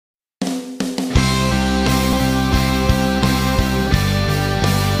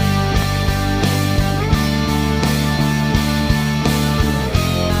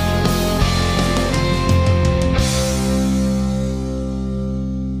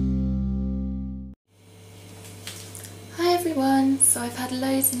So I've had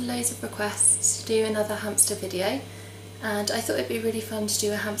loads and loads of requests to do another hamster video, and I thought it'd be really fun to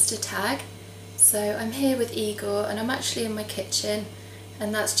do a hamster tag. So I'm here with Igor and I'm actually in my kitchen,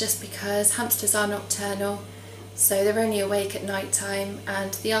 and that's just because hamsters are nocturnal, so they're only awake at night time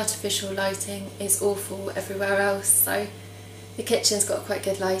and the artificial lighting is awful everywhere else, so the kitchen's got quite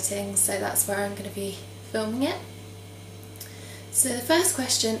good lighting, so that's where I'm going to be filming it. So the first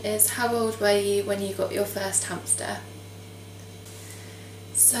question is, how old were you when you got your first hamster?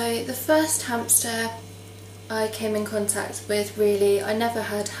 So the first hamster I came in contact with, really, I never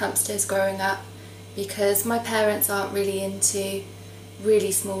had hamsters growing up because my parents aren't really into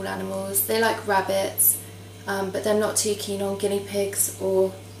really small animals. They like rabbits, but they're not too keen on guinea pigs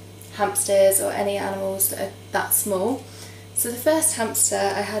or hamsters or any animals that are that small. So the first hamster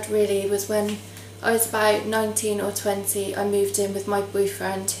I had really was when I was about 19 or 20. I moved in with my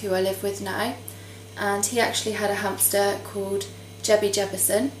boyfriend, who I live with now, and he actually had a hamster called Jebby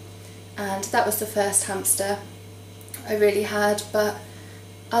Jebberson, and that was the first hamster I really had. But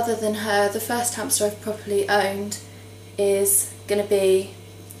other than her, the first hamster I've properly owned is going to be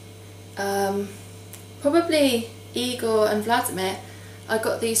probably Igor and Vladimir. I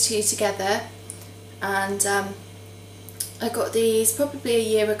got these two together, and I got these probably a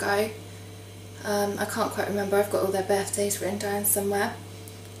year ago. I can't quite remember, I've got all their birthdays written down somewhere.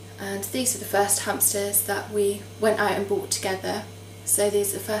 And these are the first hamsters that we went out and bought together. So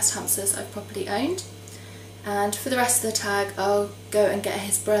these are the first hamsters I've properly owned. And for the rest of the tag I'll go and get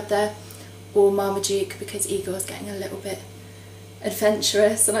his brother or Marmaduke, because Igor's getting a little bit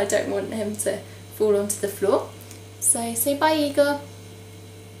adventurous and I don't want him to fall onto the floor. So say bye, Igor.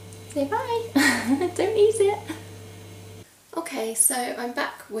 Say bye. Don't eat it. Okay, so I'm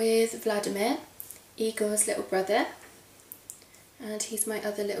back with Vladimir, Igor's little brother, and he's my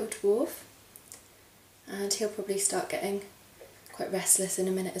other little dwarf, and he'll probably start getting quite restless in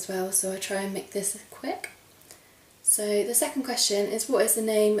a minute as well, so I'll try and make this quick. So the second question is, what is the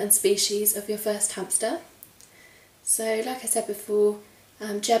name and species of your first hamster? So like I said before,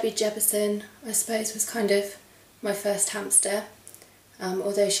 Jebby Jebberson I suppose was kind of my first hamster,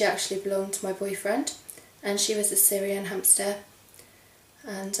 although she actually belonged to my boyfriend, and she was a Syrian hamster.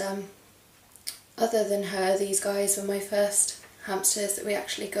 And other than her, these guys were my first hamsters that we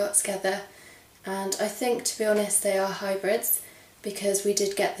actually got together, and I think, to be honest, they are hybrids because we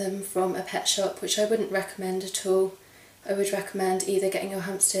did get them from a pet shop, which I wouldn't recommend at all. I would recommend either getting your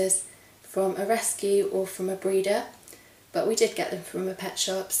hamsters from a rescue or from a breeder, but we did get them from a pet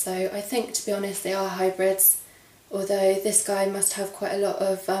shop, so I think, to be honest, they are hybrids, although this guy must have quite a lot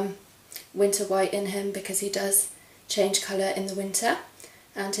of winter white in him because he does change colour in the winter,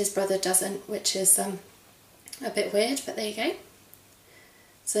 and his brother doesn't, which is a bit weird, but there you go.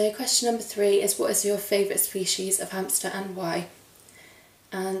 So question number 3 is, what is your favourite species of hamster and why?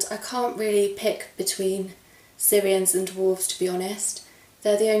 And I can't really pick between Syrians and dwarves, to be honest.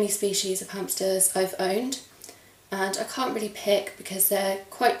 They're the only species of hamsters I've owned, and I can't really pick because they're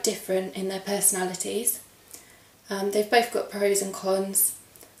quite different in their personalities. They've both got pros and cons.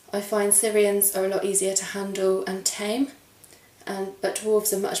 I find Syrians are a lot easier to handle and tame, but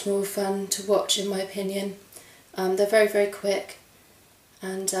dwarves are much more fun to watch, in my opinion. They're very, very quick,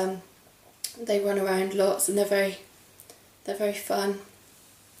 and they run around lots, and they're very fun.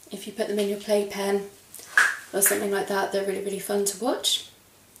 If you put them in your playpen or something like that, they're really, really fun to watch.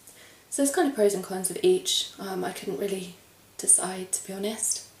 So there's kind of pros and cons of each. I couldn't really decide, to be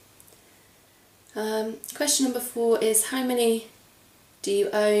honest. Question number 4 is, how many do you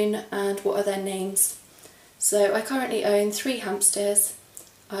own and what are their names? So I currently own 3 hamsters.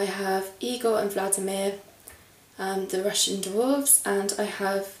 I have Igor and Vladimir, the Russian dwarves, and I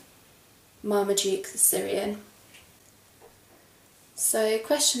have Marmaduke, the Syrian. So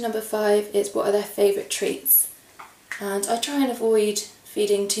question number 5 is, what are their favourite treats? And I try and avoid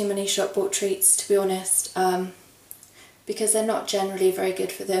feeding too many shop bought treats, to be honest, because they're not generally very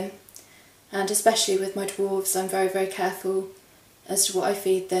good for them, and especially with my dwarves I'm very, very careful as to what I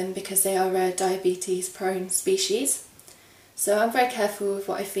feed them because they are a diabetes prone species. So I'm very careful with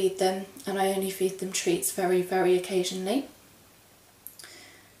what I feed them, and I only feed them treats very, very occasionally.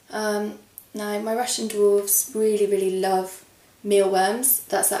 Now my Russian dwarves really, really love mealworms.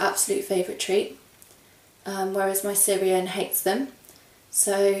 That's their absolute favourite treat, whereas my Syrian hates them.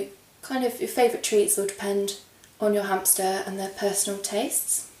 So kind of your favourite treats will depend on your hamster and their personal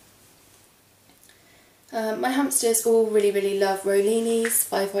tastes. My hamsters all really, really love Rollinis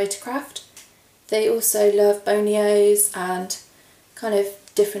by Vitakraft. They also love Bonios and kind of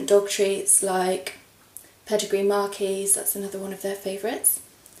different dog treats like Pedigree Marquis, that's another one of their favourites.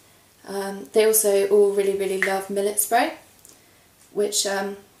 They also all really, really love millet spray. which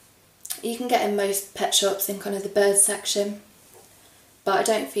you can get in most pet shops in kind of the bird section, but I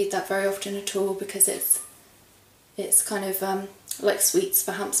don't feed that very often at all because it's kind of like sweets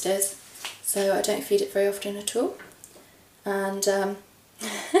for hamsters, so I don't feed it very often at all. And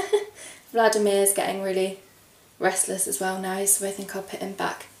Vladimir's getting really restless as well now, so I think I'll put him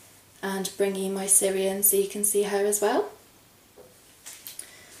back and bring you my Syrian so you can see her as well.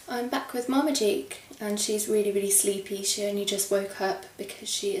 I'm back with Marmaduke and she's really sleepy. She only just woke up because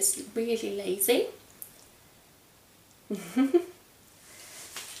she is really lazy.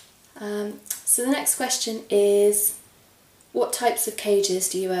 So the next question is, what types of cages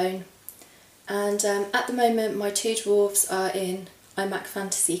do you own? And at the moment my two dwarfs are in iMac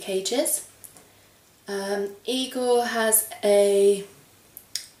Fantasy cages. Igor has a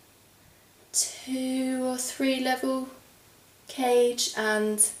 2 or 3 level cage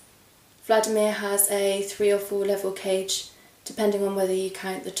and Vladimir has a 3 or 4 level cage, depending on whether you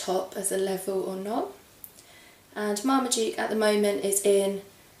count the top as a level or not. And Marmaduke at the moment is in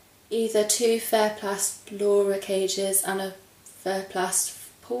either 2 Fairplast Laura cages and a Fairplast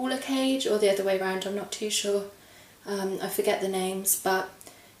Paula cage, or the other way around, I'm not too sure. I forget the names, but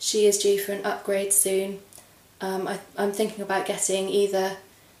she is due for an upgrade soon. I'm thinking about getting either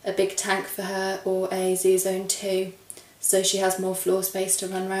a big tank for her or a Zoo Zone 2, so she has more floor space to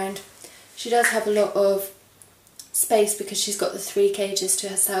run around. She does have a lot of space because she's got the 3 cages to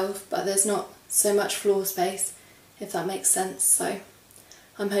herself, but there's not so much floor space, if that makes sense. So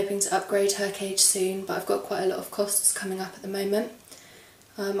I'm hoping to upgrade her cage soon, but I've got quite a lot of costs coming up at the moment.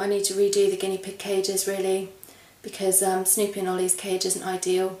 I need to redo the guinea pig cages really, because Snoopy and Ollie's cage isn't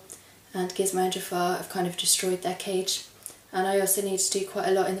ideal, and Gizmo and Jafar have kind of destroyed their cage. And I also need to do quite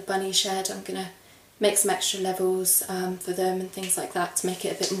a lot in the bunny shed. I'm going to make some extra levels for them and things like that to make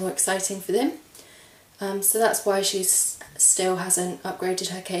it a bit more exciting for them. So that's why she still hasn't upgraded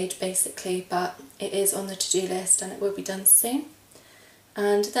her cage basically, but it is on the to-do list and it will be done soon.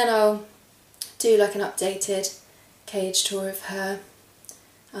 And then I'll do like an updated cage tour of her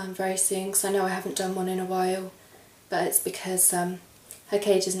very soon, because I know I haven't done one in a while, but it's because her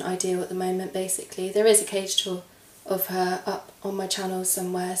cage isn't ideal at the moment basically. There is a cage tour of her up on my channel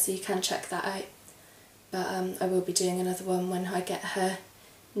somewhere, so you can check that out, but I will be doing another one when I get her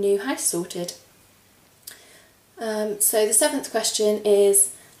new house sorted. So the 7th question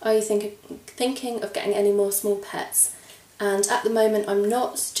is, are you thinking of getting any more small pets? And at the moment I'm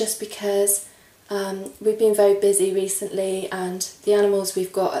not, just because we've been very busy recently and the animals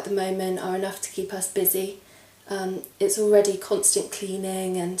we've got at the moment are enough to keep us busy. It's already constant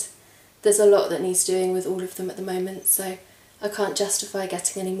cleaning and there's a lot that needs doing with all of them at the moment, so I can't justify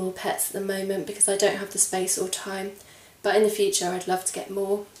getting any more pets at the moment because I don't have the space or time, but in the future I'd love to get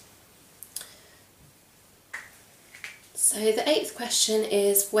more. So the 8th question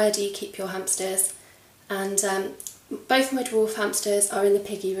is, where do you keep your hamsters? And both my dwarf hamsters are in the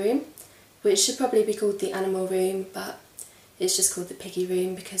piggy room, which should probably be called the animal room, but it's just called the piggy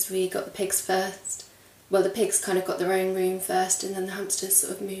room because we got the pigs first. Well, the pigs kind of got their own room first and then the hamsters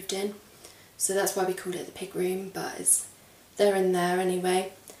sort of moved in. So that's why we called it the pig room, but they're in there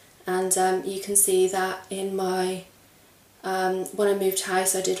anyway. And you can see that in my, when I moved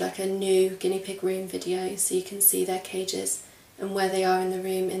house I did like a new guinea pig room video, so you can see their cages and where they are in the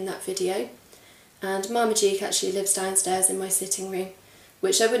room in that video. And Marmaduke actually lives downstairs in my sitting room,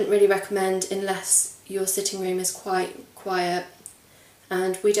 which I wouldn't really recommend unless your sitting room is quite quiet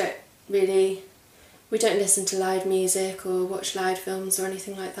and we don't listen to loud music or watch loud films or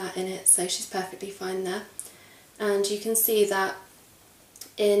anything like that in it, so she's perfectly fine there. And you can see that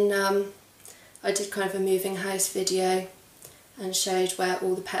in, I did kind of a moving house video and showed where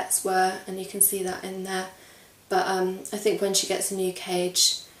all the pets were, and you can see that in there. But I think when she gets a new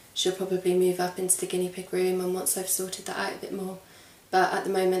cage she'll probably move up into the guinea pig room, and once I've sorted that out a bit more. But at the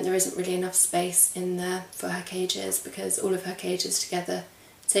moment there isn't really enough space in there for her cages because all of her cages together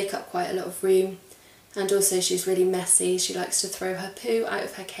take up quite a lot of room. And also she's really messy, she likes to throw her poo out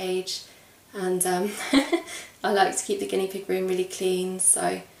of her cage, and I like to keep the guinea pig room really clean,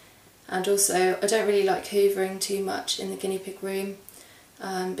 so, and also I don't really like hoovering too much in the guinea pig room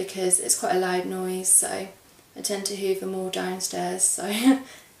because it's quite a loud noise, so I tend to hoover more downstairs, so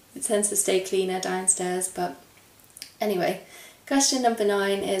it tends to stay cleaner downstairs. But anyway, question number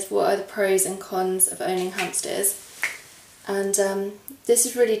 9 is, what are the pros and cons of owning hamsters? And this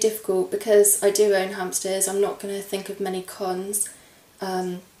is really difficult because I do own hamsters. I'm not going to think of many cons.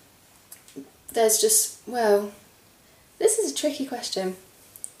 There's just, well, this is a tricky question.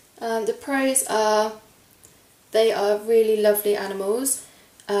 The pros are, they are really lovely animals.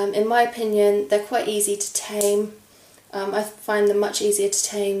 In my opinion, they're quite easy to tame. I find them much easier to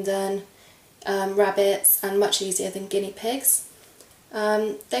tame than rabbits and much easier than guinea pigs.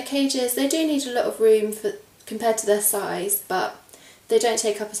 Their cages, they do need a lot of room compared to their size, but they don't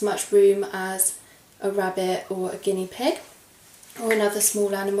take up as much room as a rabbit or a guinea pig or another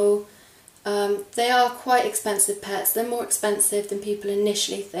small animal. They are quite expensive pets. They're more expensive than people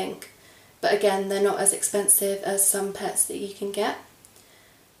initially think, but again, they're not as expensive as some pets that you can get.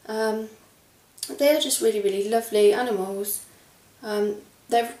 They are just really, really lovely animals.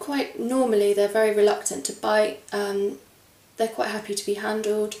 They're very reluctant to bite. They're quite happy to be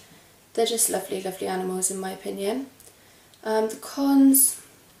handled. They're just lovely, lovely animals in my opinion. The cons,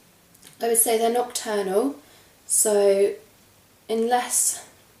 I would say they're nocturnal, so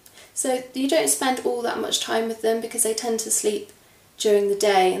you don't spend all that much time with them because they tend to sleep during the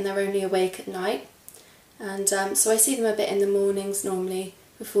day and they're only awake at night. And so I see them a bit in the mornings normally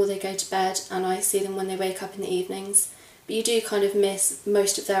before they go to bed, and I see them when they wake up in the evenings. But you do kind of miss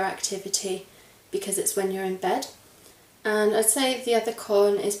most of their activity because it's when you're in bed. And I'd say the other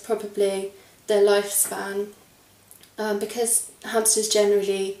con is probably their lifespan, because hamsters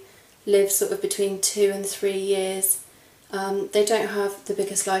generally live sort of between 2 and 3 years. They don't have the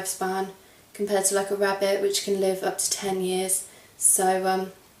biggest lifespan compared to like a rabbit, which can live up to 10 years. So,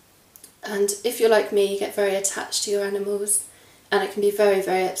 and if you're like me, you get very attached to your animals, and it can be very,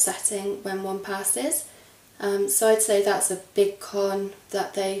 very upsetting when one passes. So I'd say that's a big con,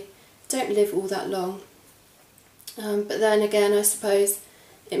 that they don't live all that long. But then again, I suppose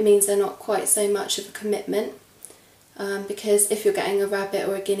it means they're not quite so much of a commitment, because if you're getting a rabbit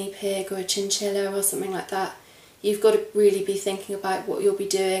or a guinea pig or a chinchilla or something like that, you've got to really be thinking about what you'll be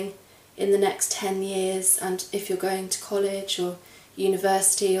doing in the next 10 years, and if you're going to college or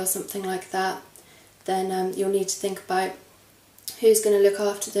university or something like that, then you'll need to think about who's going to look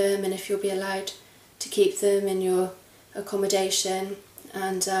after them and if you'll be allowed to keep them in your accommodation.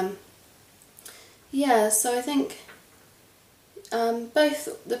 And yeah, so I think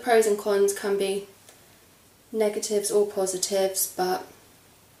both the pros and cons can be negatives or positives, but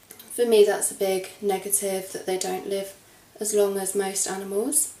for me that's a big negative, that they don't live as long as most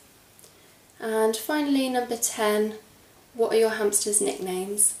animals. And finally, number 10, what are your hamster's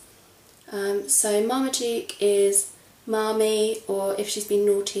nicknames? So Marmaduke is Marmy, or if she's been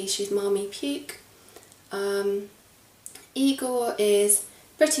naughty, she's Marmy Puke. Igor is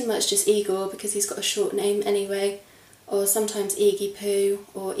pretty much just Igor because he's got a short name anyway, or sometimes Iggy Poo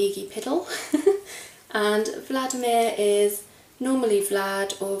or Iggy Piddle. And Vladimir is normally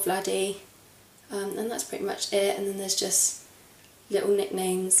Vlad or Vladdy, and that's pretty much it. And then there's just little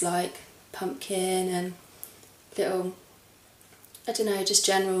nicknames like Pumpkin and little, I don't know, just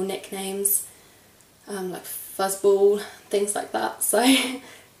general nicknames like Fuzzball, things like that. So,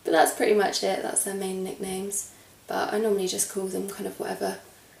 but that's pretty much it, that's their main nicknames. But I normally just call them kind of whatever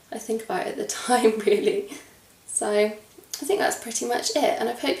I think about at the time, really. So I think that's pretty much it, and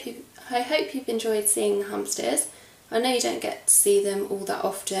I hope you've enjoyed seeing the hamsters. I know you don't get to see them all that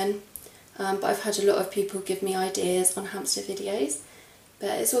often, but I've had a lot of people give me ideas on hamster videos,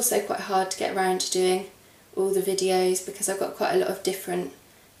 but it's also quite hard to get around to doing all the videos because I've got quite a lot of different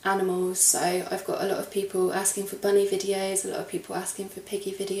animals. So I've got a lot of people asking for bunny videos, a lot of people asking for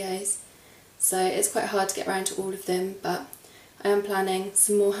piggy videos, so it's quite hard to get around to all of them, but I am planning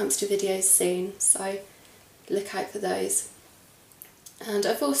some more hamster videos soon, so look out for those. And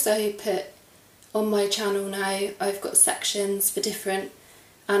I've also put on my channel now, I've got sections for different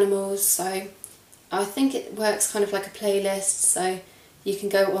animals, so I think it works kind of like a playlist, so you can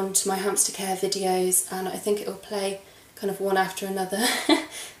go on to my hamster care videos and I think it will play kind of one after another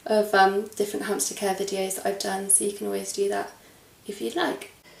of different hamster care videos that I've done, so you can always do that if you'd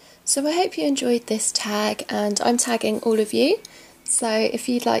like. So I hope you enjoyed this tag, and I'm tagging all of you, so if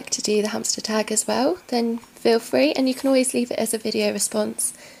you'd like to do the hamster tag as well, then feel free, and you can always leave it as a video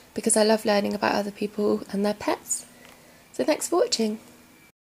response because I love learning about other people and their pets. So thanks for watching.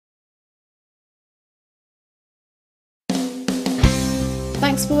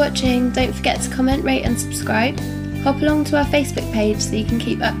 Thanks for watching. Don't forget to comment, rate and subscribe. Hop along to our Facebook page so you can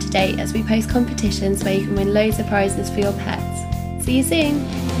keep up to date as we post competitions where you can win loads of prizes for your pets. See you soon!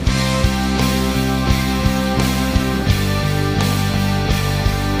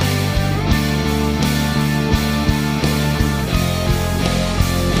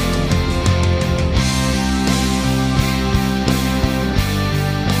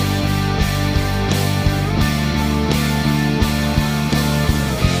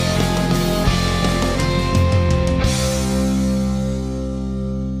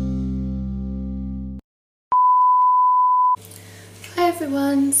 Hi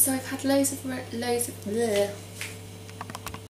everyone, so I've had loads of